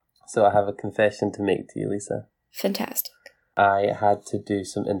So I have a confession to make to you, Lisa. Fantastic. I had to do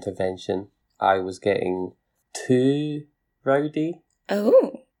some intervention. I was getting too rowdy.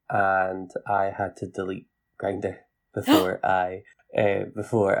 Oh. And I had to delete Grindr before I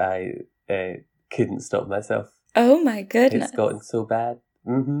couldn't stop myself. Oh my goodness. It's gotten so bad.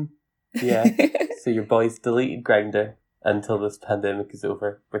 Mm-hmm. Yeah. So your boy's deleted Grindr until this pandemic is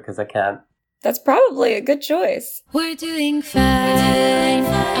over because I can't. That's probably a good choice. We're doing fine.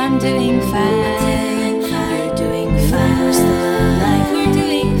 I'm doing fine. You're doing fine. We're still alive. We're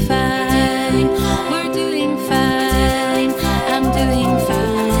doing fine. We're doing fine. I'm doing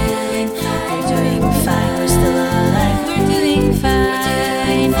fine. You're doing fine. We're still alive. We're doing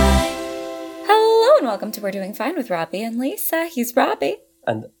fine. Hello and welcome to We're Doing Fine with Robbie and Lisa. He's Robbie.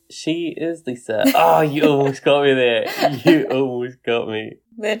 And she is Lisa. Oh, you almost got me there. You almost got me.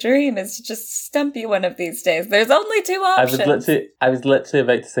 The dream is to just stump you one of these days. There's only two options. I was literally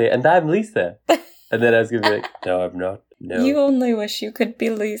about to say, and I'm Lisa. And then I was going to be like, no, I'm not. No. You only wish you could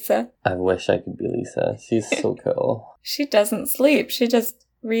be Lisa. I wish I could be Lisa. She's so cool. She doesn't sleep. She just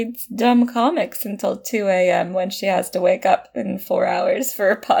reads dumb comics until 2 a.m. when she has to wake up in 4 hours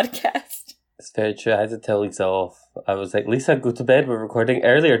for a podcast. It's very true. I had to tell Lisa off. I was like, Lisa, go to bed. We're recording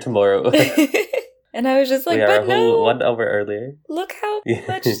earlier tomorrow. And I was just like, we are but a no. whole 1 hour earlier. Look how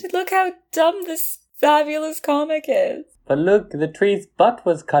dumb this fabulous comic is. But look, the tree's butt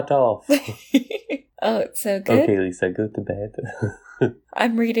was cut off. Oh, it's so good. Okay, Lisa, go to bed.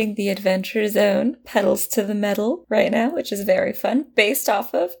 I'm reading The Adventure Zone, Pedals to the Metal, right now, which is very fun, based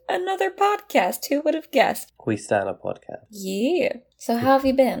off of another podcast. Who would have guessed? We stand a podcast. Yeah. So how have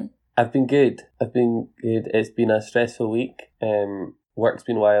you been? I've been good. It's been a stressful week. Work's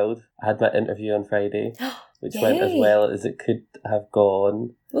been wild. I had my interview on Friday, which went as well as it could have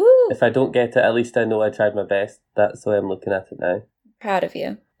gone. Woo! If I don't get it, at least I know I tried my best. That's the way I'm looking at it now. Proud of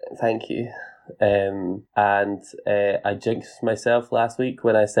you. Thank you. I jinxed myself last week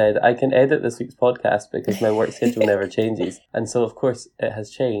when I said I can edit this week's podcast because my work schedule never changes. And so, of course, it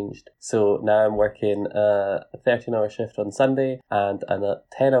has changed. So now I'm working a 13-hour shift on Sunday and a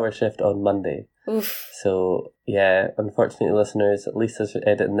 10-hour shift on Monday. Oof. So, yeah, unfortunately, listeners, Lisa's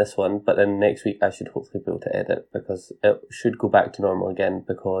editing this one, but then next week I should hopefully be able to edit because it should go back to normal again,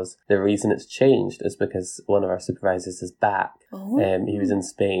 because the reason it's changed is because one of our supervisors is back. Oh. He was in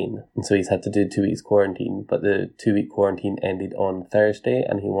Spain, and so he's had to do 2 weeks quarantine, but the 2-week quarantine ended on Thursday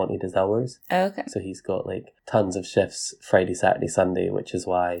and he wanted his hours. Okay. So he's got like tons of shifts Friday, Saturday, Sunday, which is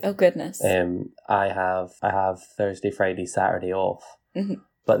why Oh, goodness. I have Thursday, Friday, Saturday off. Mm-hmm.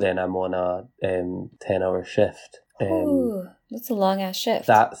 But then I'm on a 10-hour shift. Ooh, that's a long-ass shift.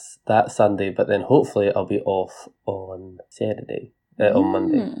 That's Sunday, but then hopefully I'll be off on Saturday, on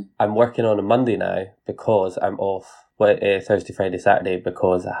Monday. I'm working on a Monday now because I'm off Thursday, Friday, Saturday,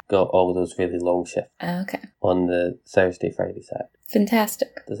 because I've got all those really long shifts Okay. on the Thursday, Friday, Saturday.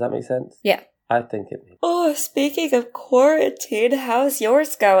 Fantastic. Does that make sense? Yeah. I think it makes. Oh, speaking of quarantine, how's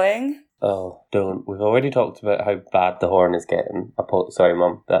yours going? Oh, don't. We've already talked about how bad the horn is getting. Sorry,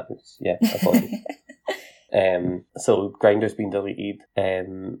 Mum. That was, apologies. So Grindr's been deleted.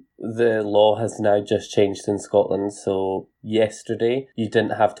 The law has now just changed in Scotland. So yesterday you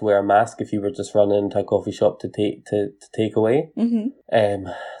didn't have to wear a mask if you were just running into a coffee shop to take away. Mm-hmm.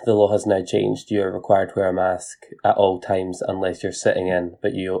 The law has now changed. You are required to wear a mask at all times unless you're sitting in,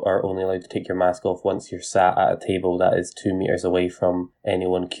 but you are only allowed to take your mask off once you're sat at a table that is 2 meters away from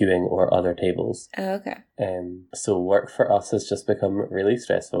anyone queuing or other tables. Oh, okay. So work for us has just become really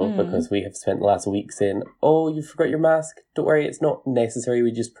stressful because we have spent the last week saying, oh, you forgot your mask. Don't worry, it's not necessary.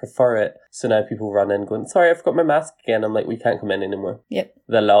 We just prefer it. So now people run in going, sorry, I forgot my mask again. I'm like, we can't come in anymore. Yep.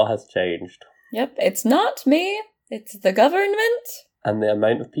 The law has changed. Yep. It's not me. It's the government. And the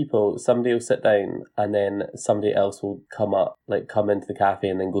amount of people, somebody will sit down and then somebody else will come into the cafe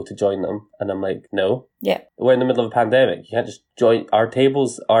and then go to join them. And I'm like, no. Yeah. We're in the middle of a pandemic. You can't just join. Our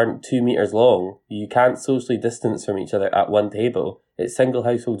tables aren't 2 meters long. You can't socially distance from each other at one table. It's single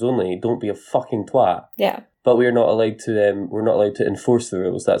households only. Don't be a fucking twat. Yeah. But we're not allowed to enforce the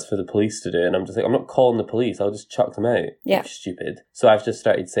rules. That's for the police to do. And I'm just like, I'm not calling the police. I'll just chuck them out. Yeah. Stupid. So I've just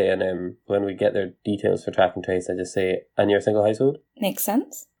started saying, when we get their details for track and trace, I just say, and you're a single household? Makes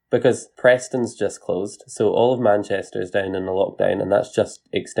sense. Because Preston's just closed. So all of Manchester is down in a lockdown, and that's just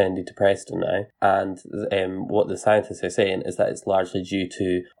extended to Preston now. And what the scientists are saying is that it's largely due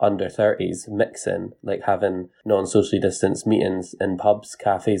to under 30s mixing, like having non-socially distanced meetings in pubs,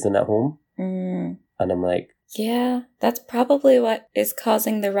 cafes, and at home. And I'm like, yeah, that's probably what is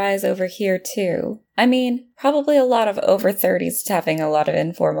causing the rise over here too. I mean, probably a lot of over 30s having a lot of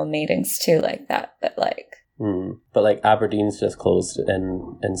informal meetings too like that, but like... But like Aberdeen's just closed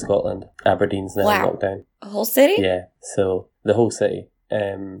in Scotland. Aberdeen's now in lockdown. A whole city? Yeah, so the whole city.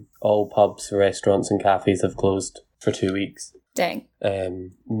 All pubs, restaurants and cafes have closed for 2 weeks. Dang.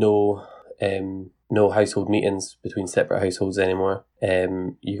 No household meetings between separate households anymore.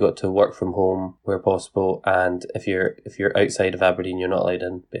 You got to work from home where possible, and if you're outside of Aberdeen, you're not allowed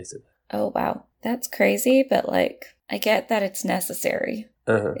in, basically. Oh wow, that's crazy. But like, I get that it's necessary.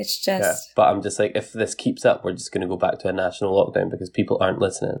 It's just... Yeah. But I'm just like, if this keeps up, we're just going to go back to a national lockdown because people aren't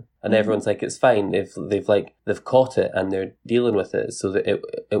listening. And everyone's like, it's fine. They've caught it and they're dealing with it so that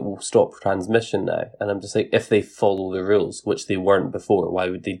it will stop transmission now. And I'm just like, if they follow the rules, which they weren't before, why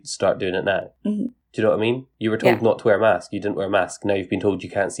would they start doing it now? Mm-hmm. Do you know what I mean? You were told not to wear a mask. You didn't wear a mask. Now you've been told you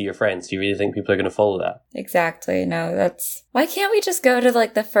can't see your friends. Do you really think people are going to follow that? Exactly. No, that's... Why can't we just go to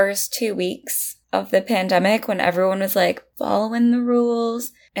like the first 2 weeks of the pandemic when everyone was like following the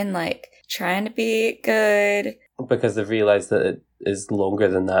rules and like trying to be good? Because they've realised that it is longer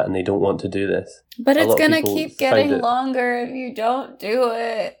than that and they don't want to do this. But it's going to keep getting longer if you don't do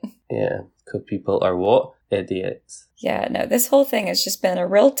it. Yeah, because people are what? Idiots. Yeah, no, this whole thing has just been a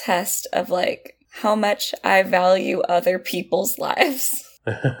real test of like how much I value other people's lives.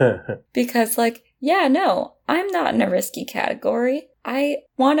 Because like, yeah, no, I'm not in a risky category. I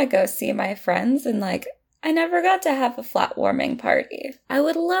want to go see my friends and like, I never got to have a flat warming party. I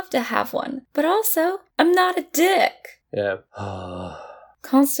would love to have one, but also I'm not a dick. Yeah.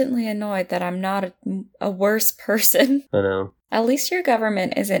 Constantly annoyed that I'm not a worse person. I know. At least your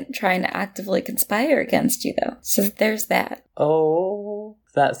government isn't trying to actively conspire against you though. So there's that. Oh,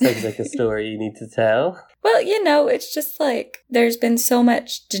 that sounds like a story you need to tell. Well, you know, it's just like there's been so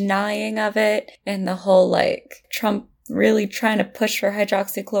much denying of it and the whole like Trump really trying to push for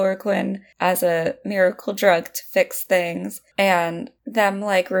hydroxychloroquine as a miracle drug to fix things, and them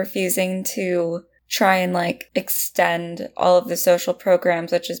like refusing to try and like extend all of the social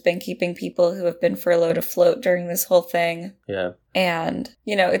programs which has been keeping people who have been furloughed afloat during this whole thing. Yeah. And,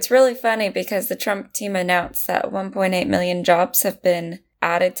 you know, it's really funny because the Trump team announced that 1.8 million jobs have been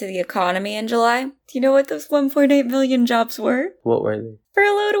added to the economy in July. Do you know what those 1.8 million jobs were? What were they?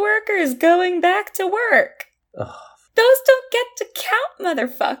 Furloughed workers going back to work. Ugh. Those don't get to count,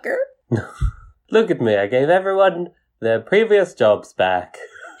 motherfucker. Look at me, I gave everyone their previous jobs back.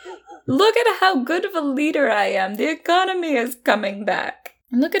 Look at how good of a leader I am. The economy is coming back.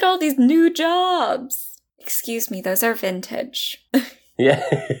 And look at all these new jobs. Excuse me, those are vintage. Yeah.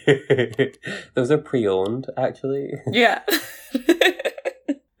 Those are pre-owned, actually. Yeah.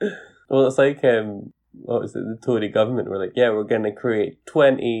 Well, it's like, what was it, the Tory government were like, yeah, we're going to create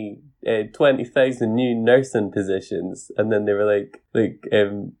 20,000 new nursing positions. And then they were like, it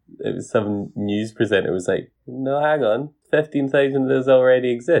was some news presenter was like, no, hang on, 15,000 of those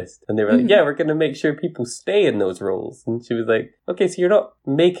already exist. And they were like, yeah, we're going to make sure people stay in those roles. And she was like, okay, so you're not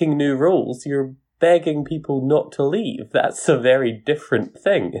making new roles, you're begging people not to leave. That's a very different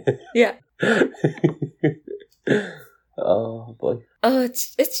thing. Yeah. Oh, boy. Oh,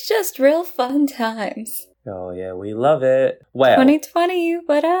 it's just real fun times. Oh, yeah, we love it. Well, 2020,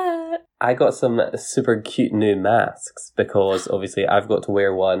 what up? I got some super cute new masks because obviously I've got to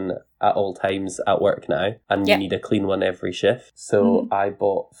wear one at all times at work now, and you need a clean one every shift. So I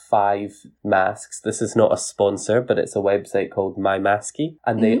bought 5 masks. This is not a sponsor, but it's a website called My Masky,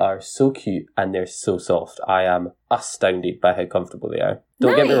 and they are so cute and they're so soft. I am astounded by how comfortable they are.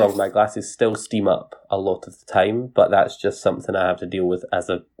 Don't get me wrong, my glasses still steam up a lot of the time, but that's just something I have to deal with as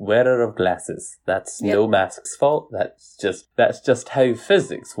a wearer of glasses. That's no mask's fault. That's just how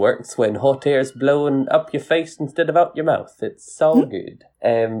physics works when hot air's blowing up your face instead of out your mouth. It's all good.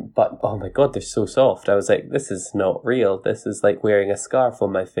 But oh my god, they're so soft. I was like, this is not real. This is like wearing a scarf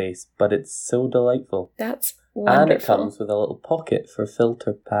on my face, but it's so delightful. That's wonderful. And it comes with a little pocket for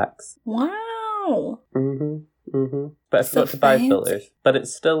filter packs. Wow. But I forgot to buy filters. But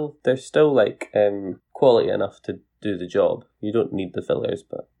they're still like quality enough to do the job. You don't need the fillers,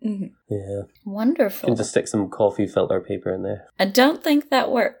 but yeah. Wonderful. You can just stick some coffee filter paper in there. I don't think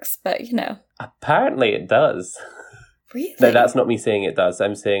that works, but you know. Apparently it does. Really? No, that's not me saying it does.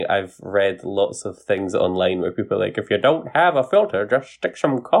 I'm saying I've read lots of things online where people are like, if you don't have a filter, just stick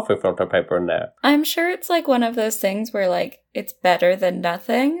some coffee filter paper in there. I'm sure it's like one of those things where like it's better than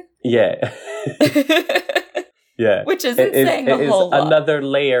nothing. Yeah. Yeah. Which isn't saying a whole lot. Another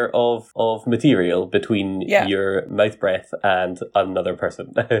layer of material between your mouth breath and another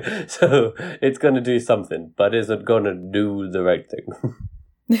person. So it's going to do something, but is it going to do the right thing?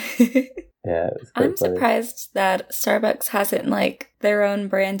 Yeah, it's quite I'm funny. surprised that Starbucks hasn't like their own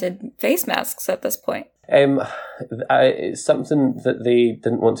branded face masks at this point. It's something that they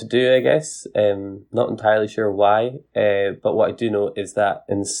didn't want to do, I guess. Not entirely sure why. But what I do know is that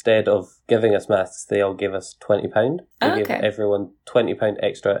instead of giving us masks, they all gave us £20. They gave everyone £20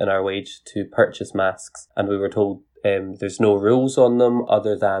 extra in our wage to purchase masks, and we were told there's no rules on them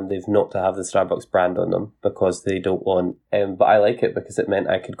other than they've not to have the Starbucks brand on them because they don't want. But I like it because it meant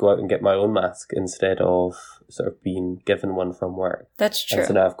I could go out and get my own mask instead of sort of being given one from work. That's true. And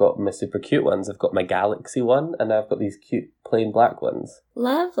so now I've got my super cute ones. I've got my Galaxy one, and now I've got these cute plain black ones.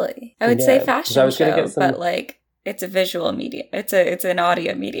 Lovely. I would say 'cause fashion I was gonna show, get some- but like it's a visual medium. It's an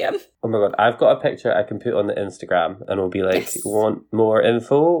audio medium. Oh my god, I've got a picture I can put on the Instagram and we'll be like, Yes. Want more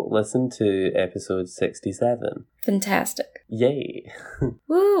info? Listen to episode 67. Fantastic. Yay.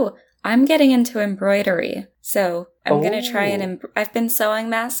 Woo! I'm getting into embroidery. So I'm going to try Oh. and... I've been sewing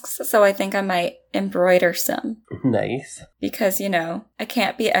masks, so I think I might embroider some. Nice. Because, I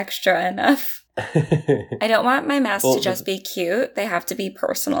can't be extra enough. I don't want my masks Well, to just be cute. They have to be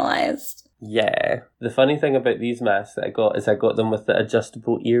personalized. Yeah. The funny thing about these masks that I got is I got them with the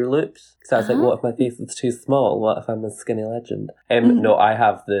adjustable ear loops. Because I was like, what if my face is too small? What if I'm a skinny legend? No, I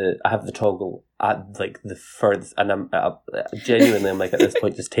have the toggle at like the furthest, and I'm genuinely I'm like at this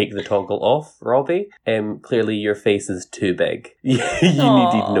point just take the toggle off, Robbie. Clearly your face is too big. You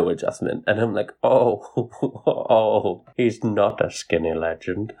needed no adjustment, and I'm like, oh, he's not a skinny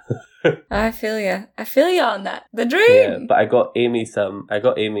legend. I feel ya. I feel ya on that. The dream. Yeah, but I got Amy some,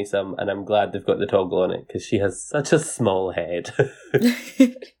 and I'm glad they've got the toggle on it because she has such a small head.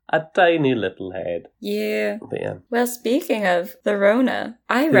 A tiny little head. Yeah. But yeah. Well, speaking of the Rona,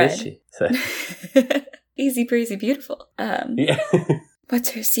 I Who read. is she? So, Easy breezy beautiful. yeah. What's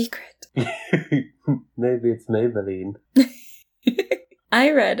her secret? Maybe it's Maybelline.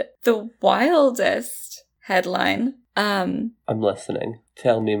 I read the wildest headline. I'm listening.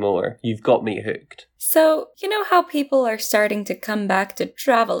 Tell me more. You've got me hooked. So, you know how people are starting to come back to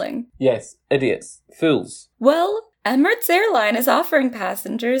traveling? Yes, idiots. Fools. Well, Emirates Airline is offering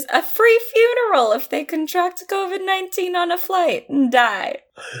passengers a free funeral if they contract COVID-19 on a flight and die.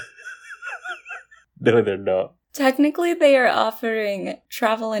 No, they're not. Technically, they are offering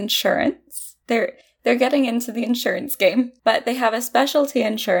travel insurance. They're getting into the insurance game, but they have a specialty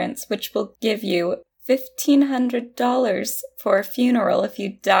insurance which will give you $1,500 for a funeral if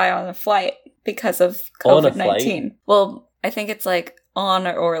you die on a flight because of On a COVID-19. flight? Well, I think it's like on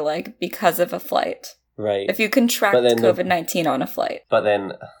or like because of a flight. Right. If you contract But then COVID-19 on a flight. But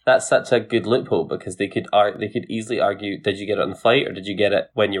then that's such a good loophole because they could easily argue, did you get it on the flight or did you get it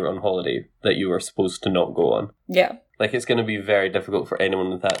when you were on holiday that you were supposed to not go on? Yeah. Like, it's going to be very difficult for anyone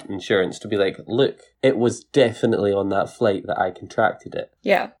with that insurance to be like, look, it was definitely on that flight that I contracted it.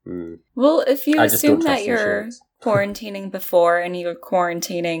 Yeah. Well, if you I just assume don't that trust you're insurance. quarantining before and you're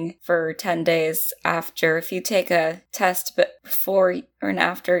quarantining for 10 days after, if you take a test before or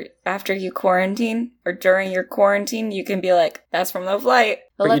after you quarantine or during your quarantine, you can be like, that's from the flight.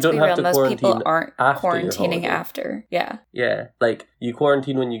 But But you let's don't be have real, to most people quarantine aren't after your quarantining holiday. after. Yeah. Yeah, like, you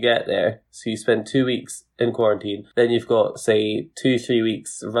quarantine when you get there, so you spend 2 weeks in quarantine, then you've got, say, 2-3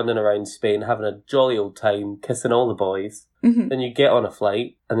 weeks running around Spain, having a jolly old time, kissing all the boys, Mhm. then you get on a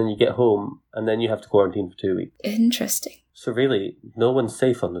flight, and then you get home, and then you have to quarantine for 2 weeks. Interesting. So really, no one's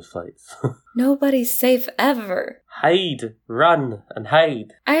safe on those flights. Nobody's safe ever. Hide, run, and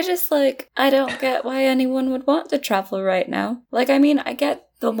hide. I don't get why anyone would want to travel right now. Like, I mean, I get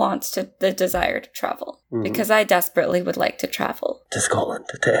the desire to travel. Mhm. Because I desperately would like to travel. To Scotland,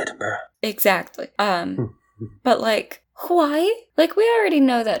 to Edinburgh. Exactly. But like, why? Like, we already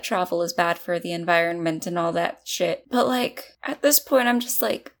know that travel is bad for the environment and all that shit. But like, at this point, I'm just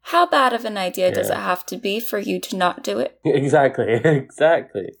like, how bad of an idea does it Yeah. have to be for you to not do it? Exactly.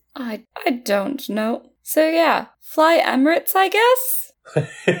 I don't know. So yeah, fly Emirates, I guess?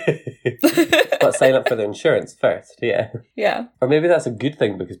 But sign up for the insurance first, yeah. Yeah. Or maybe that's a good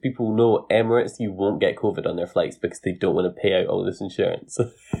thing because people know Emirates, you won't get COVID on their flights because they don't want to pay out all this insurance.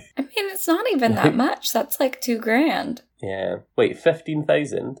 I mean, it's not even that much. That's like $2,000. Yeah. Wait,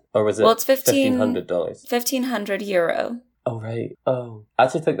 15,000? Or was it Well, it's $1,500? €1,500. Oh, right. Oh. I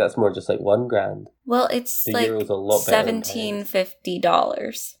actually think that's more just like $1,000. Well, it's The like euro's a lot better than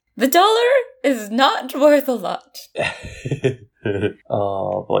 $1,750. The dollar is not worth a lot.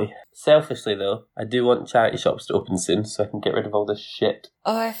 Oh, boy. Selfishly, though, I do want charity shops to open soon so I can get rid of all this shit.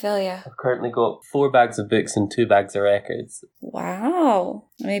 Oh, I feel ya. I've currently got 4 bags of books and 2 bags of records. Wow.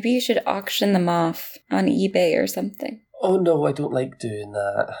 Maybe you should auction them off on eBay or something. Oh no, I don't like doing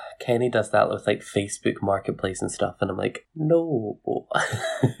that. Kenny does that with like Facebook Marketplace and stuff, and I'm like, no.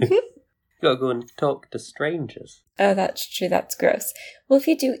 You gotta go and talk to strangers. Oh, that's true. That's gross. Well, if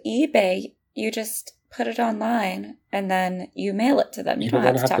you do eBay, you just put it online and then you mail it to them. You don't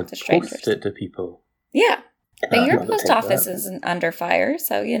have to talk to strangers. Post it to people. Yeah. But I'm your not gonna post take office that. isn't under fire,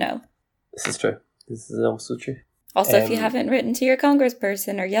 so you know. This is true. This is also true. Also, if you haven't written to your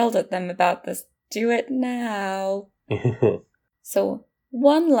congressperson or yelled at them about this, do it now. So,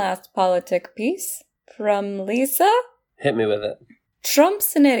 one last politic piece from Lisa. Hit me with it.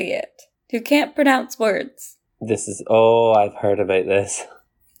 Trump's an idiot who can't pronounce words. This is... Oh, I've heard about this.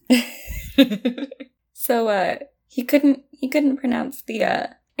 So, he couldn't pronounce the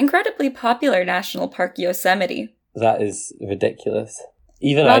incredibly popular national park Yosemite. That is ridiculous.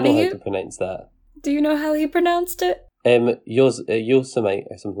 Even Robbie, I know how to pronounce that. Do you know how he pronounced it? Yosemite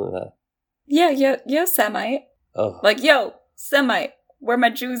or something like that. Yeah, Yosemite. Oh. Like, yo, Semite, where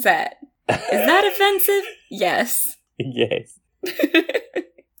my Jews at? Is that offensive? Yes. Yes.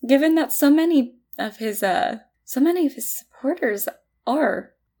 Given that so many of his supporters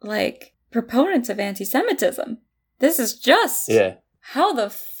are, like, proponents of anti-Semitism. This is just... Yeah. How the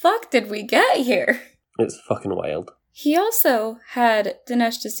fuck did we get here? It's fucking wild. He also had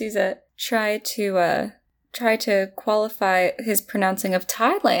Dinesh D'Souza try to qualify his pronouncing of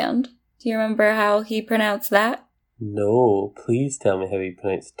Thailand. Do you remember how he pronounced that? No, please tell me how you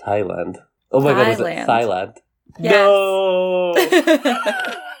pronounce Thailand. Oh my god, is it Thailand? Yes. No!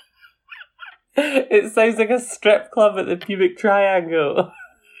 It sounds like a strip club at the pubic triangle.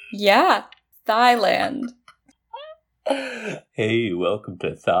 Yeah, Thailand. Hey, welcome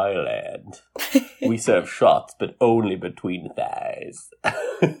to Thailand. We serve shots, but only between thighs.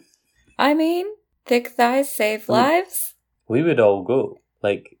 I mean, thick thighs save lives? We would all go.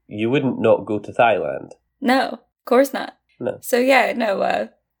 Like, you wouldn't not go to Thailand. No, of course not. No. So yeah, no,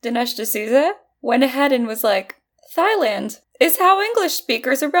 Dinesh D'Souza went ahead and was like, Thailand is how English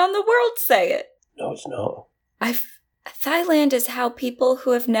speakers around the world say it. No, it's not. Thailand is how people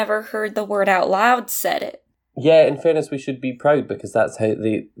who have never heard the word out loud said it. Yeah, in fairness, we should be proud because that's how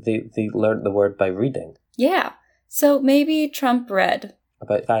they learned the word by reading. Yeah. So maybe Trump read.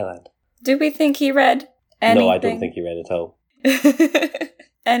 About Thailand. Do we think he read anything? No, I don't think he read at all.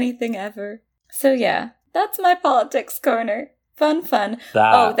 Anything ever. So yeah, that's my politics corner. Fun.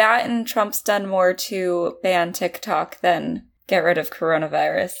 That and Trump's done more to ban TikTok than get rid of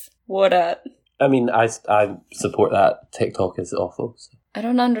coronavirus. What up? I mean, I support that. TikTok is awful. So. I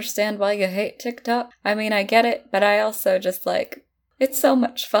don't understand why you hate TikTok. I mean, I get it, but I also just like, it's so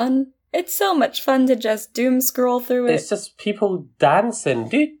much fun. It's so much fun to just doom scroll through it. It's just people dancing.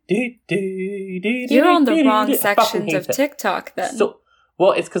 You're on the wrong sections of TikTok then. So,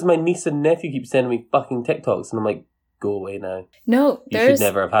 well, it's because my niece and nephew keep sending me fucking TikToks, and I'm like, go away now. No, you should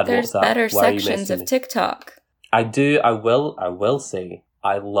never have had there's WhatsApp. better Why sections of TikTok. I do. I will say,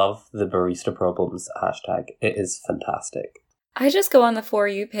 I love the barista problems hashtag. It is fantastic. I just go on the For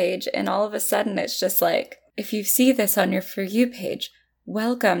You page, and all of a sudden it's just like, if you see this on your For You page,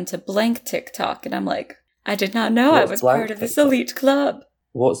 welcome to blank TikTok. And I'm like, I did not know I was part of this elite club.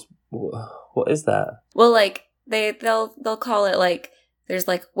 What is that? Well, like, they'll call it like, there's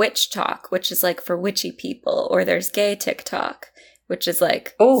like witch talk, which is like for witchy people, or there's gay TikTok, which is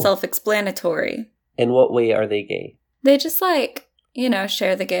like self-explanatory. In what way are they gay? They just like,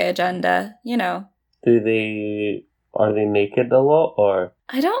 share the gay agenda, Are they naked a lot, or?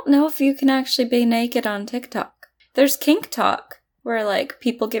 I don't know if you can actually be naked on TikTok. There's kink talk, where like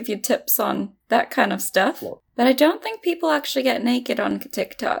people give you tips on that kind of stuff. No. But I don't think people actually get naked on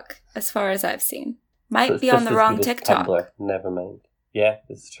TikTok, as far as I've seen. Might be on the wrong TikTok. Tumblr. Never mind. Yeah,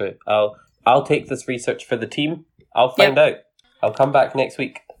 this is true. I'll take this research for the team. I'll find out. I'll come back next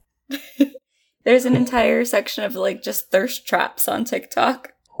week. There's an entire section of like just thirst traps on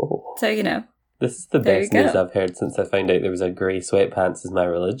TikTok. Oh. So, This is the best news I've heard since I found out there was a grey sweatpants is my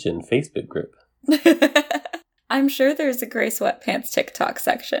religion Facebook group. I'm sure there's a grey sweatpants TikTok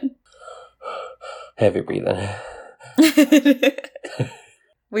section. Heavy breathing.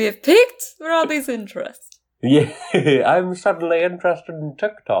 We have piqued Robbie's interest. Yeah, I'm suddenly interested in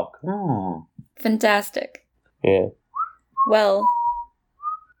TikTok. Fantastic. Yeah. Well,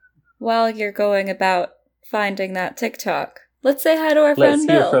 while you're going about finding that TikTok, let's say hi to our friend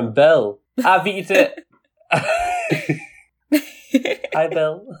Bill. Let's hear from Bill. I beat it. Hi,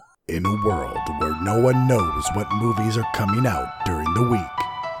 Bill. In a world where no one knows what movies are coming out during the week,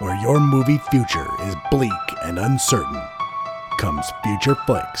 where your movie future is bleak and uncertain, comes Future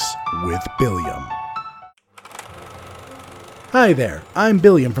Flicks with Billiam. Hi there, I'm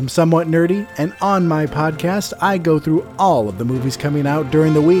Billiam from Somewhat Nerdy, and on my podcast, I go through all of the movies coming out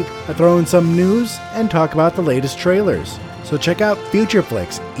during the week. I throw in some news and talk about the latest trailers. So check out Future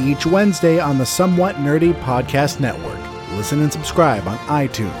Flicks each Wednesday on the Somewhat Nerdy Podcast Network. Listen and subscribe on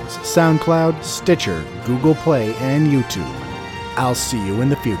iTunes, SoundCloud, Stitcher, Google Play, and YouTube. I'll see you in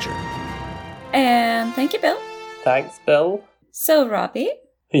the future. And thank you, Bill. Thanks, Bill. So, Robbie,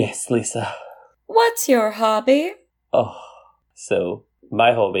 Yes, Lisa. what's your hobby? Oh, so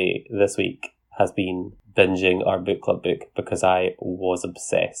my hobby this week has been binging our book club book because I was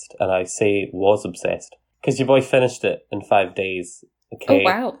obsessed. And I say was obsessed because your boy finished it in 5 days. Okay. Oh,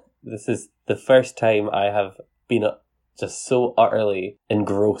 wow. This is the first time I have been just so utterly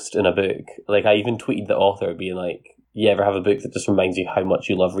engrossed in a book. Like, I even tweeted the author being like, you ever have a book that just reminds you how much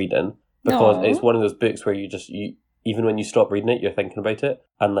you love reading? Because Aw. it's one of those books where you even when you stop reading it, you're thinking about it.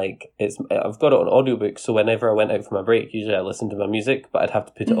 And like, I've got it on audiobook, so whenever I went out for my break, usually I listened to my music, but I'd have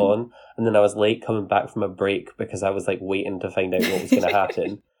to put it on. And then I was late coming back from a break because I was like waiting to find out what was going to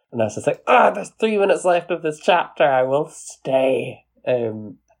happen. And I was just like, there's 3 minutes left of this chapter, I will stay.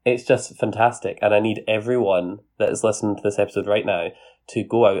 It's just fantastic. And I need everyone that is listening to this episode right now to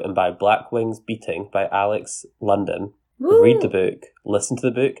go out and buy Black Wings Beating by Alex London. Woo. Read the book, listen to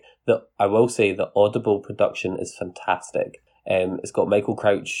the book. I will say the Audible production is fantastic. It's got Michael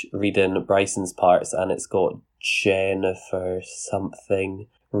Crouch reading Bryson's parts, and it's got Jennifer something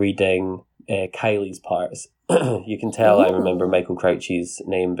reading Kylie's parts. You can tell I remember Michael Crouch's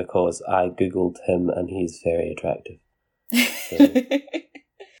name because I googled him and he's very attractive. So,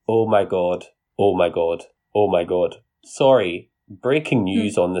 oh my god. Sorry, breaking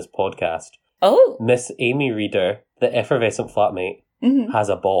news on this podcast. Oh. Miss Amy Reader, the effervescent flatmate, has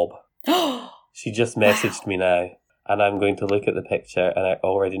a bob. She just messaged me now, and I'm going to look at the picture, and I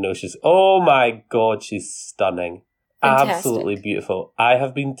already know oh my god, she's stunning. Fantastic. Absolutely beautiful. I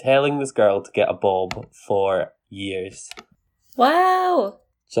have been telling this girl to get a bob for years. Wow.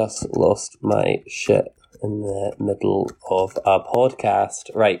 Just lost my shit in the middle of a podcast.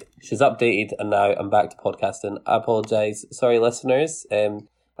 Right, she's updated, and now I'm back to podcasting. I apologise. Sorry, listeners.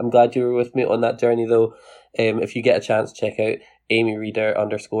 I'm glad you were with me on that journey, though. If you get a chance, check out Amy Reader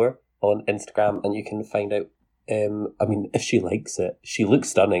 _ on Instagram, and you can find out. If she likes it, she looks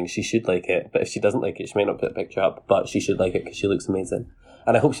stunning. She should like it, but if she doesn't like it, she might not put a picture up. But she should like it because she looks amazing.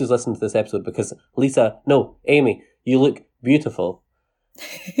 And I hope she's listening to this episode because Amy, you look beautiful.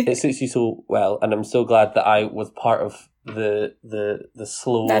 It suits you so well, and I'm so glad that I was part of the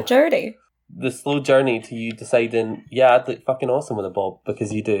slow That journey. The slow journey to you deciding, yeah, I'd look fucking awesome with a bob,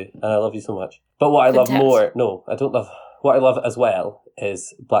 because you do, and I love you so much. But what I love what I love as well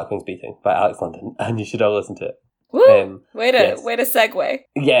is Black Wings Beating by Alex London, and you should all listen to it. Woo! Way to yes. segue.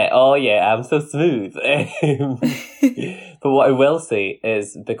 Yeah, oh yeah, I'm so smooth. But what I will say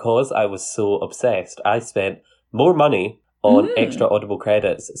is, because I was so obsessed, I spent more money on extra Audible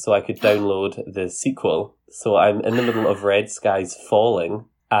credits so I could download the sequel. So I'm in the middle of Red Skies Falling,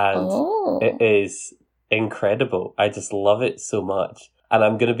 and it is incredible. I just love it so much. And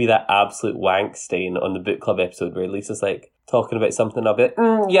I'm going to be that absolute wank stain on the book club episode where Lisa's like talking about something. I'll be like,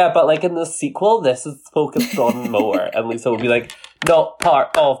 yeah, but like in the sequel, this is focused on more. And Lisa will be like, not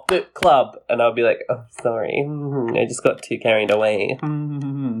part of book club. And I'll be like, oh, sorry. I just got too carried away.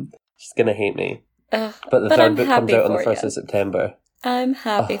 She's going to hate me. But the third book comes out on the 1st of September. I'm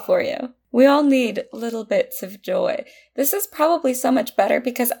happy for you. We all need little bits of joy. This is probably so much better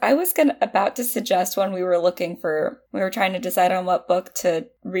because I was about to suggest when we were trying to decide on what book to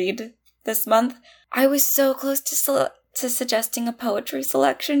read this month. I was so close to suggesting a poetry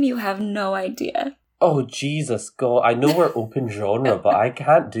selection. You have no idea. Oh, Jesus God. I know we're open genre, but I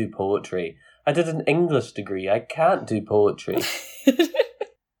can't do poetry. I did an English degree. I can't do poetry.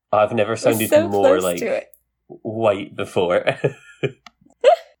 I've never sounded so more close like to it. white before.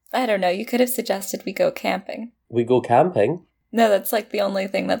 I don't know. You could have suggested we go camping. We go camping? No, that's like the only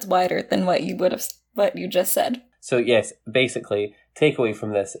thing that's wider than what you just said. So yes, basically, takeaway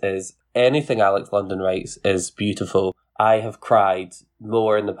from this is anything Alex London writes is beautiful. I have cried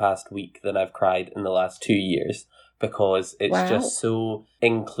more in the past week than I've cried in the last 2 years because it's just so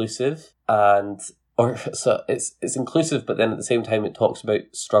inclusive so it's inclusive, but then at the same time it talks about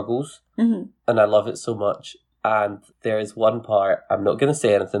struggles, and I love it so much. And there is one part, I'm not going to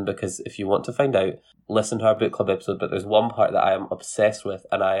say anything because if you want to find out, listen to our book club episode, but there's one part that I am obsessed with,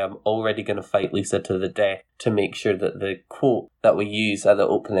 and I am already going to fight Lisa to the death to make sure that the quote that we use at the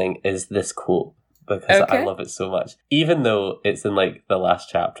opening is this quote, because I love it so much. Even though it's in like the last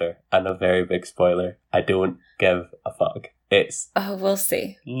chapter, and a very big spoiler, I don't give a fuck. It's we'll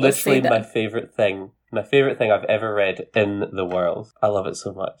see. Literally my favourite thing. My favourite thing I've ever read in the world. I love it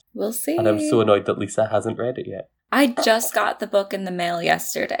so much. We'll see. And I'm so annoyed that Lisa hasn't read it yet. I just got the book in the mail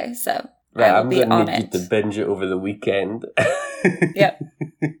yesterday, so Right, I will I'm be going to on need it. you to binge it over the weekend. Yep.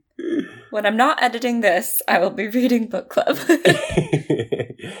 When I'm not editing this, I will be reading book club.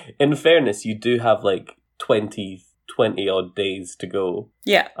 In fairness, you do have like 20 odd days to go.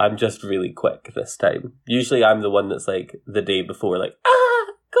 Yeah. I'm just really quick this time. Usually I'm the one that's like the day before, like,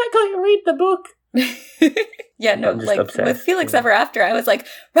 quickly read the book. Yeah, no, I'm just like obsessed. with Felix Ever After, I was like,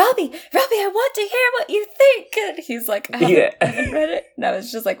 Robbie, I want to hear what you think. And he's like, I haven't read it. And I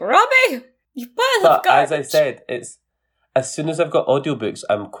was just like, Robbie, you pile of But as garbage. I said, it's as soon as I've got audiobooks,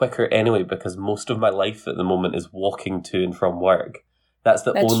 I'm quicker anyway because most of my life at the moment is walking to and from work. That's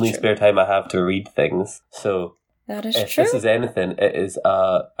the That's only true. spare time I have to read things. So That is if true. this is anything, it is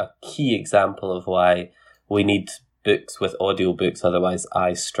a key example of why we need books with audiobooks, otherwise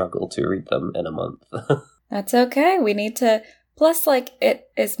I struggle to read them in a month. That's okay. We need to. Plus, like, it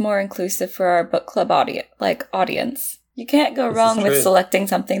is more inclusive for our book club audience. You can't go This is wrong with true. selecting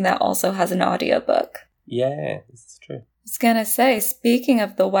something that also has an audiobook. Yeah, this is true. I was gonna say, speaking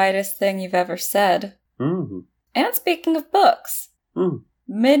of the widest thing you've ever said, Mm. and speaking of books, Mm.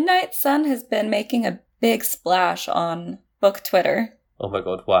 Midnight Sun has been making a big splash on book Twitter. Oh my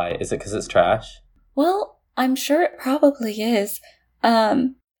god, why? Is it because it's trash? Well, I'm sure it probably is.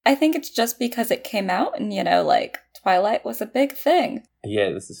 I think it's just because it came out and, like, Twilight was a big thing.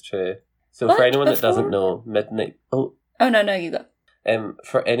 Yeah, this is true. So But for anyone that before- doesn't know, Midnight... Oh, Oh, no, you go.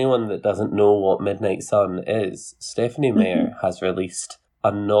 for anyone that doesn't know what Midnight Sun is, Stephanie Meyer has released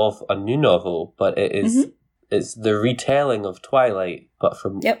a new novel, but it is it's the retelling of Twilight, but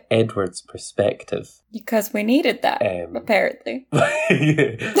from Yep. Edward's perspective. Because we needed that, apparently.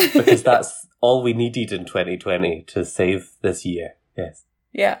 Because that's all we needed in 2020 to save this year. Yes.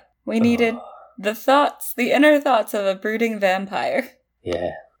 Yeah, we needed the inner thoughts of a brooding vampire.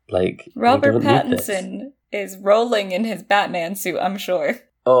 Yeah, like Robert we don't need this. Pattinson is rolling in his Batman suit, I'm sure.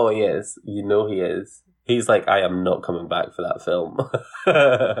 Oh, yes, he is. He's like, I am not coming back for that film.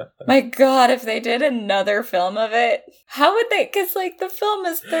 My god, if they did another film of it, how would they? Because, like, the film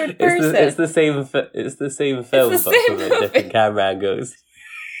is third person. It's the same film, It's the but same from like, movie. different camera angles.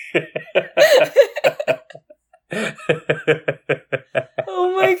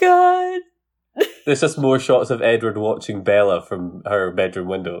 Oh my god. There's just more shots of Edward watching Bella from her bedroom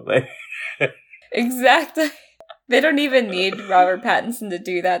window. Exactly. They don't even need Robert Pattinson to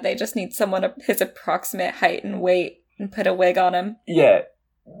do that. They just need someone of his approximate height and weight and put a wig on him. Yeah,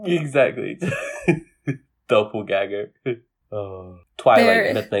 exactly. Doppelganger. Oh, Twilight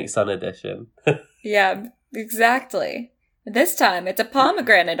There- Midnight Sun edition. Yeah, exactly. This time, it's a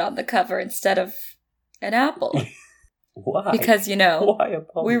pomegranate on the cover instead of an apple. Why? Because, Why a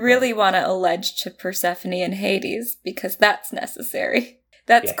pomegranate? we really want to allege to Persephone and Hades, because that's necessary.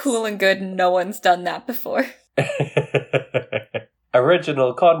 That's Yes. cool and good, and no one's done that before.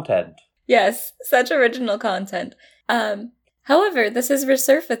 Original content. Yes, such original content. However, this has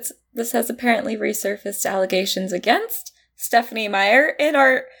apparently resurfaced allegations against Stephanie Meyer in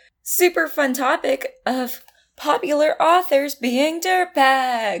our super fun topic of popular authors being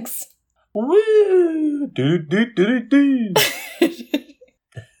dirtbags. Woo! Do do do do do.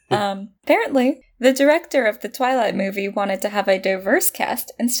 Apparently, the director of the Twilight movie wanted to have a diverse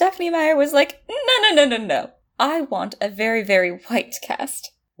cast, and Stephanie Meyer was like, no. I want a very, very white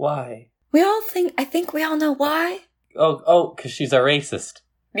cast. Why? I think we all know why. Oh, because she's a racist.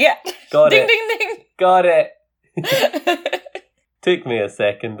 Yeah. Got Ding, it. ding, Got it. ding. Took me a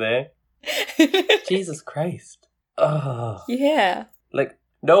second there. Jesus Christ. Oh, Yeah. like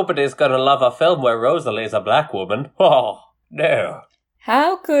nobody's gonna love a film where Rosalie's a black woman. Oh no.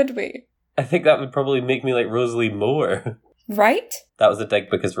 How could we? I think that would probably make me like Rosalie more. Right? That was a dig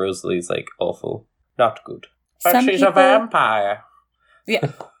because Rosalie's like awful, not good. But Some she's a people- vampire.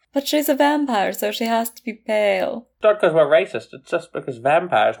 Yeah. But she's a vampire, so she has to be pale. Not because we're racist. It's just because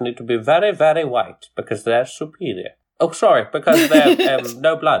vampires need to be very, very white because they're superior. Oh, sorry, because they're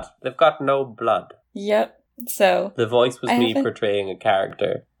no blood. They've got no blood. Yep. So, The voice was I me haven't- portraying a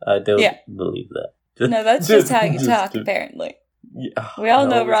character. I don't Yeah. believe that. no, that's just how you talk, apparently. Yeah, We all I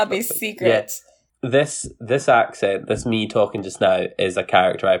know always Robbie's thought that. secret. Yeah. This accent, this me talking just now, is a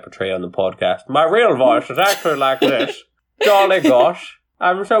character I portray on the podcast. My real voice is actually like this. Jolly gosh.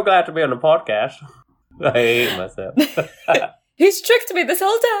 I'm so glad to be on the podcast. I hate myself. He's tricked me this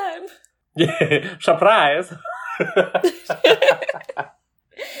whole time. Yeah, surprise.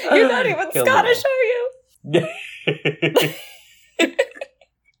 You're not even Kill me Scottish, now. are you?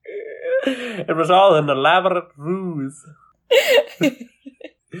 It was all an elaborate ruse.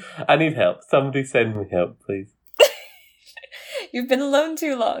 I need help. Somebody send me help, please. You've been alone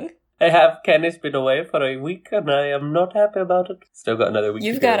too long. I have. Kenny's been away for a week and I am not happy about it. Still got another week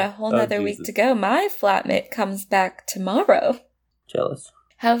You've to go. got a whole nother week to go. My flatmate comes back tomorrow. Jealous.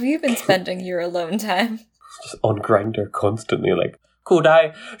 How have you been spending your alone time? Just on Grindr constantly, like, could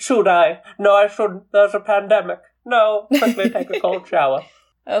I? Should I? No, I shouldn't. There's a pandemic. No, quickly take a cold shower.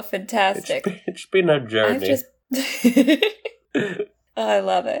 Oh, fantastic. It's been a journey. I've just... Oh, I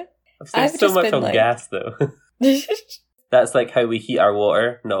love it. I've spent so much on gas, though. That's like how we heat our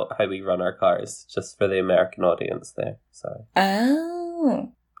water, not how we run our cars. Just for the American audience there. Sorry.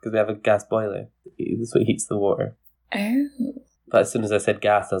 Oh. Because we have a gas boiler. That's what heats the water. Oh. But as soon as I said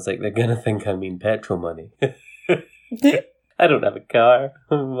gas, I was like, they're going to think I mean petrol money. I don't have a car.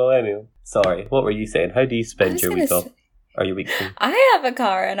 I'm a millennial. Sorry, what were you saying? How do you spend your week off? Or your weekend? I have a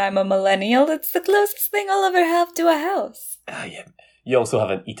car and I'm a millennial. It's the closest thing I'll ever have to a house. Ah, yeah. You also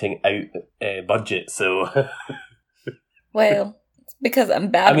have an eating out budget, so... Well, it's because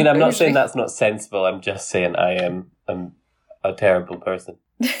I'm bad. I mean, I'm not saying that's not sensible. I'm just saying I'm a terrible person.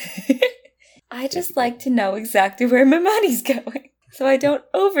 I just like to know exactly where my money's going, so I don't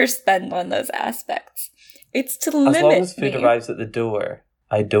overspend on those aspects. It's to limit me. As long as food arrives at the door,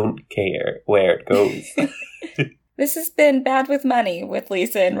 I don't care where it goes. This has been Bad with Money with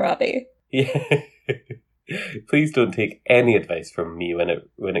Lisa and Robbie. Yeah. Please don't take any advice from me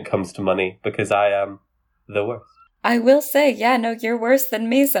when it comes to money, because I am the worst. I will say, yeah, no, you're worse than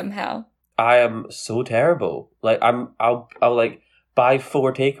me somehow. I am so terrible. Like I'll like buy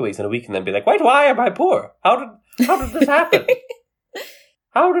 4 takeaways in a week and then be like, wait, why am I poor? How did this happen?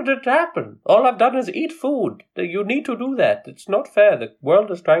 How did it happen? All I've done is eat food. You need to do that. It's not fair. The world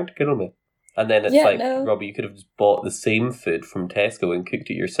is trying to kill me. And then it's Robbie, you could have just bought the same food from Tesco and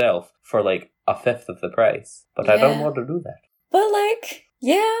cooked it yourself for like 1/5 of the price. But I don't want to do that. But like,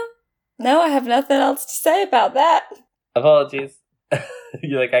 yeah. No, I have nothing else to say about that. Apologies.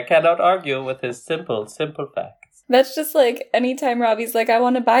 You're like, I cannot argue with his simple facts. That's just like, anytime Robbie's like, I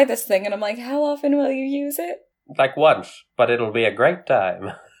want to buy this thing, and I'm like, how often will you use it? Like once, but it'll be a great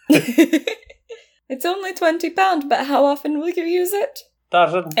time. It's only £20, but how often will you use it?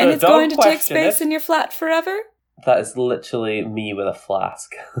 And it's going to take space in your flat forever? That is literally me with a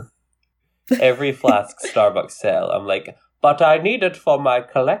flask. Every flask Starbucks sell, I'm like, but I need it for my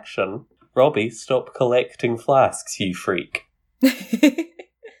collection. Robbie, stop collecting flasks, you freak.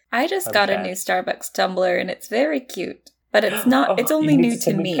 I just got a new Starbucks tumbler and it's very cute. But it's not, it's only new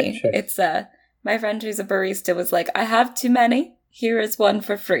to me. It's, my friend who's a barista was like, I have too many. Here is one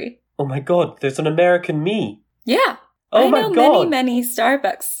for free. Oh my god, there's an American me. Yeah. Oh my god. many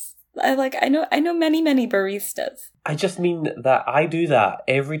Starbucks. I know many baristas. I just mean that I do that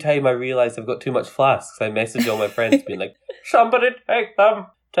every time I realise I've got too much flasks. I message all my friends being like, somebody take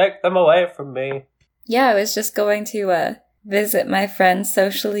them away from me. Yeah, I was just going to visit my friends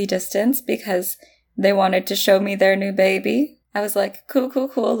socially distanced because they wanted to show me their new baby. I was like,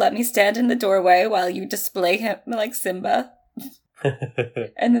 cool, let me stand in the doorway while you display him like Simba.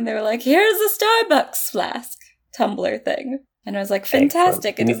 And then they were like, here's a Starbucks flask tumbler thing. And I was like,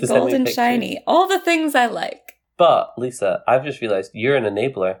 fantastic, it is gold and shiny. All the things I like. But, Lisa, I've just realised you're an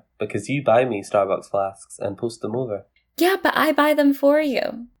enabler because you buy me Starbucks flasks and post them over. Yeah, but I buy them for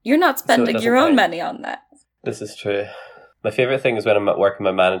you. You're not spending your own money on that. This is true. My favourite thing is when I'm at work and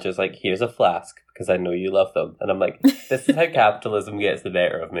my manager's like, here's a flask because I know you love them. And I'm like, this is how capitalism gets the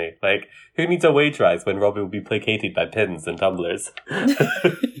better of me. Like, who needs a wage rise when Robbie will be placated by pins and tumblers?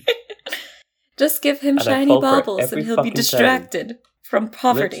 Just give him shiny baubles and he'll be distracted from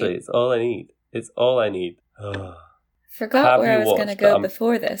poverty. Literally, it's all I need. Forgot where I was going to go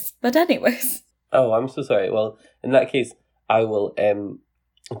before this. But anyways. Oh, I'm so sorry. Well, in that case, I will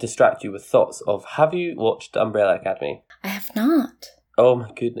distract you with thoughts of, have you watched Umbrella Academy? I have not. Oh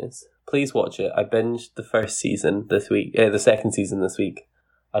my goodness. Please watch it. I binged the first season this week, the second season this week,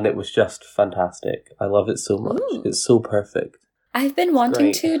 and it was just fantastic. I love it so much. Ooh. It's so perfect. I've been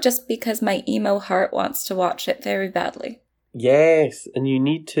wanting to just because my emo heart wants to watch it very badly. Yes, and you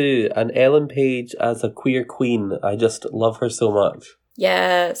need to. And Ellen Page as a queer queen, I just love her so much.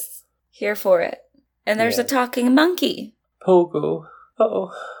 Yes, here for it. And there's a talking monkey. Pogo.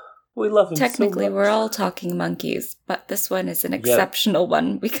 Oh, we love him Technically, so much. We're all talking monkeys, but this one is an exceptional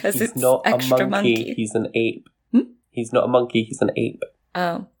one because it's not extra a monkey. He's an ape. He's not a monkey, he's an ape.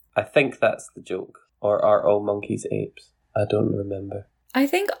 Oh. I think that's the joke. Or are all monkeys apes? I don't remember. I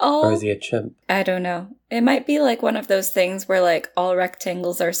think all... Or is he a chimp? I don't know. It might be like one of those things where like all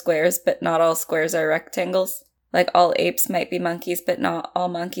rectangles are squares, but not all squares are rectangles. Like all apes might be monkeys, but not all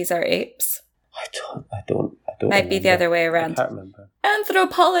monkeys are apes. I don't Might remember. be the other way around. I can't remember.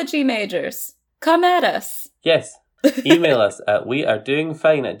 Anthropology majors, come at us. Yes, Email us at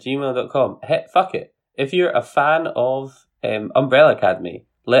wearedoingfine@gmail.com. Hey, fuck it. If you're a fan of Umbrella Academy,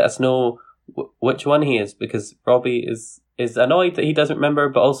 let us know which one he is, because Robbie is annoyed that he doesn't remember,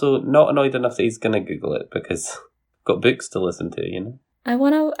 but also not annoyed enough that he's going to Google it because got books to listen to, you know? I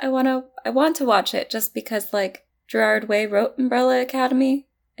want to watch it just because, like, Gerard Way wrote Umbrella Academy,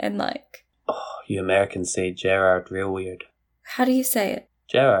 and, like... Oh, you Americans say Gerard real weird. How do you say it?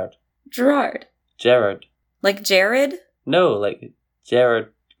 Gerard. Gerard. Gerard. Like Jared? No, like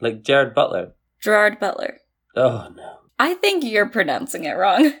Gerard Butler. Gerard Butler. Oh, no. I think you're pronouncing it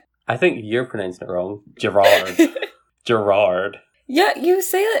wrong. I think you're pronouncing it wrong. Gerard. Gerard. Yeah, you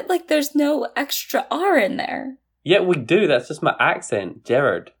say it like there's no extra R in there. Yeah, we do. That's just my accent.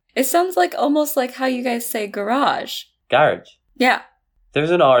 Gerard. It sounds like almost like how you guys say garage. Garage. Yeah.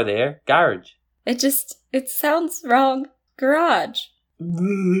 There's an R there. Garage. It sounds wrong. Garage. Go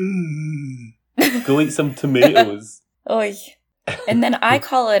eat some tomatoes. Oy. And then I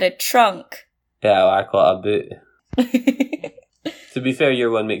call it a trunk. Yeah, well, I call it a boot. To be fair,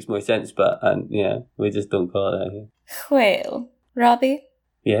 your one makes more sense, but yeah, we just don't call it that here. Well, Robbie?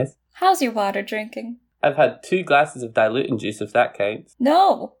 Yes? How's your water drinking? I've had 2 glasses of diluting juice, if that counts.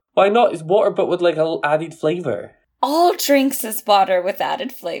 No. Why not? It's water, but with like a little added flavour. All drinks is water with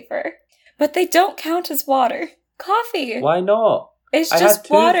added flavor. But they don't count as water. Coffee. Why not? It's I just had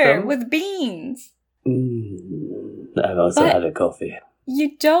 2 of water them. with beans. I've also But- had a coffee.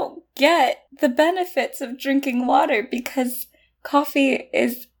 You don't get the benefits of drinking water because coffee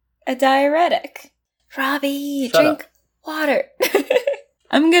is a diuretic. Robbie, Shut drink water.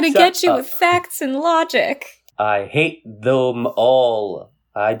 I'm gonna Shut get you up. with facts and logic. I hate them all.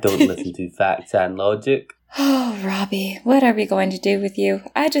 I don't listen to facts and logic. Oh, Robbie, what are we going to do with you?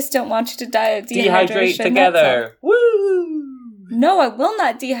 I just don't want you to die of dehydration. Dehydrate that's all. together. Woo! No, I will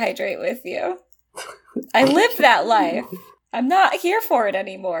not dehydrate with you. I lived that life. I'm not here for it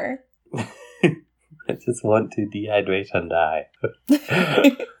anymore. I just want to dehydrate and die.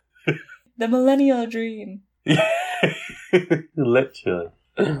 The millennial dream. Literally.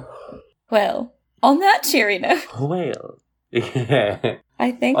 Well, on that cheery note, Well. Yeah.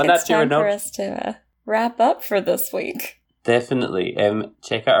 I think On it's that cheery time for note- us to wrap up for this week. Definitely.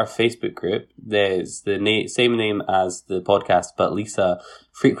 Check out our Facebook group. There's the same name as the podcast, but Lisa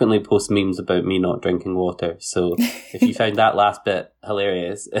frequently posts memes about me not drinking water. So if you found that last bit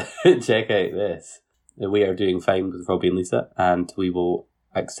hilarious, check out this. We are doing fine with Robbie and Lisa, and we will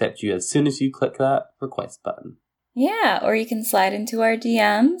accept you as soon as you click that request button. Yeah, or you can slide into our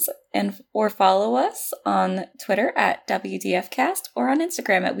DMs or follow us on Twitter at WDFcast or on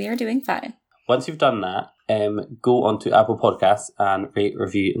Instagram at We Are Doing Fine. Once you've done that, go onto Apple Podcasts and rate,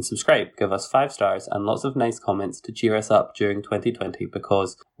 review, and subscribe. Give us 5 stars and lots of nice comments to cheer us up during 2020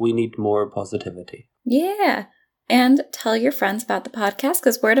 because we need more positivity. Yeah, and tell your friends about the podcast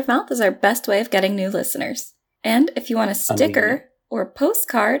because word of mouth is our best way of getting new listeners. And if you want a sticker or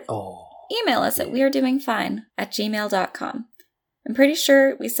postcard, email us at wearedoingfine@gmail.com. I'm pretty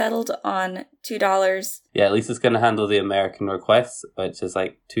sure we settled on $2. Yeah, Lisa's going to handle the American requests, which is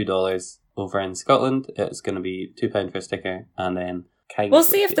like $2 over in Scotland. It's going to be £2 for a sticker, and then We'll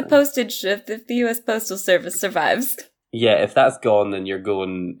see if the postage, if the US Postal Service survives. Yeah, if that's gone, then you're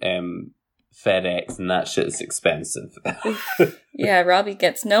going FedEx, and that shit's expensive. Yeah, Robbie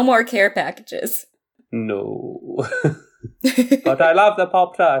gets no more care packages. No. But I love the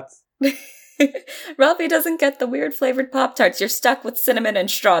Pop-Tarts. Robbie doesn't get the weird flavored Pop-Tarts. You're stuck with cinnamon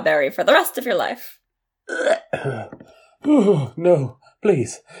and strawberry for the rest of your life. Oh, no.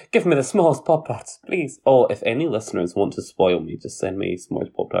 Please, give me the smallest Pop-Tarts, please. Oh, if any listeners want to spoil me, just send me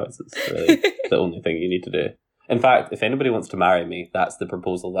s'mores Pop-Tarts. It's really the only thing you need to do. In fact, if anybody wants to marry me, that's the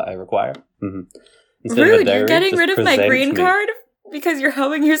proposal that I require. Mm-hmm. Rude, you're getting rid of my green card because you're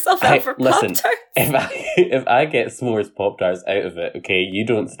hoeing yourself out for Pop-Tarts? If I get s'mores Pop-Tarts out of it, okay, you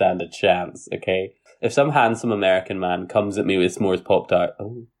don't stand a chance, okay? If some handsome American man comes at me with s'mores Pop-Tart...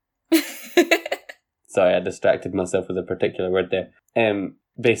 Oh. Sorry, I distracted myself with a particular word there.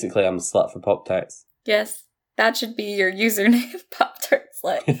 Basically, I'm a slut for Pop-Tarts. Yes, that should be your username, Pop-Tart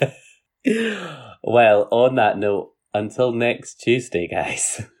Slut. Well, on that note, until next Tuesday,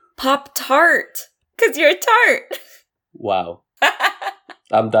 guys. Pop-Tart! Because you're a tart! Wow.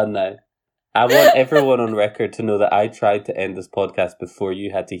 I'm done now. I want everyone on record to know that I tried to end this podcast before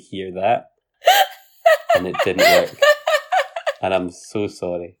you had to hear that. And it didn't work. And I'm so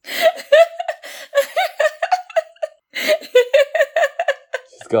sorry.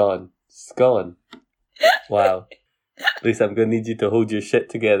 She's gone. She's gone. Wow. Lisa, I'm going to need you to hold your shit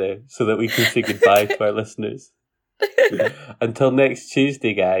together so that we can say goodbye to our listeners. Until next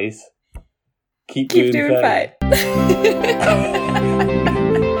Tuesday, guys. Keep Keep doing doing fine.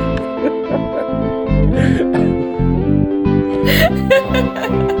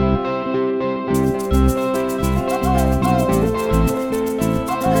 fine.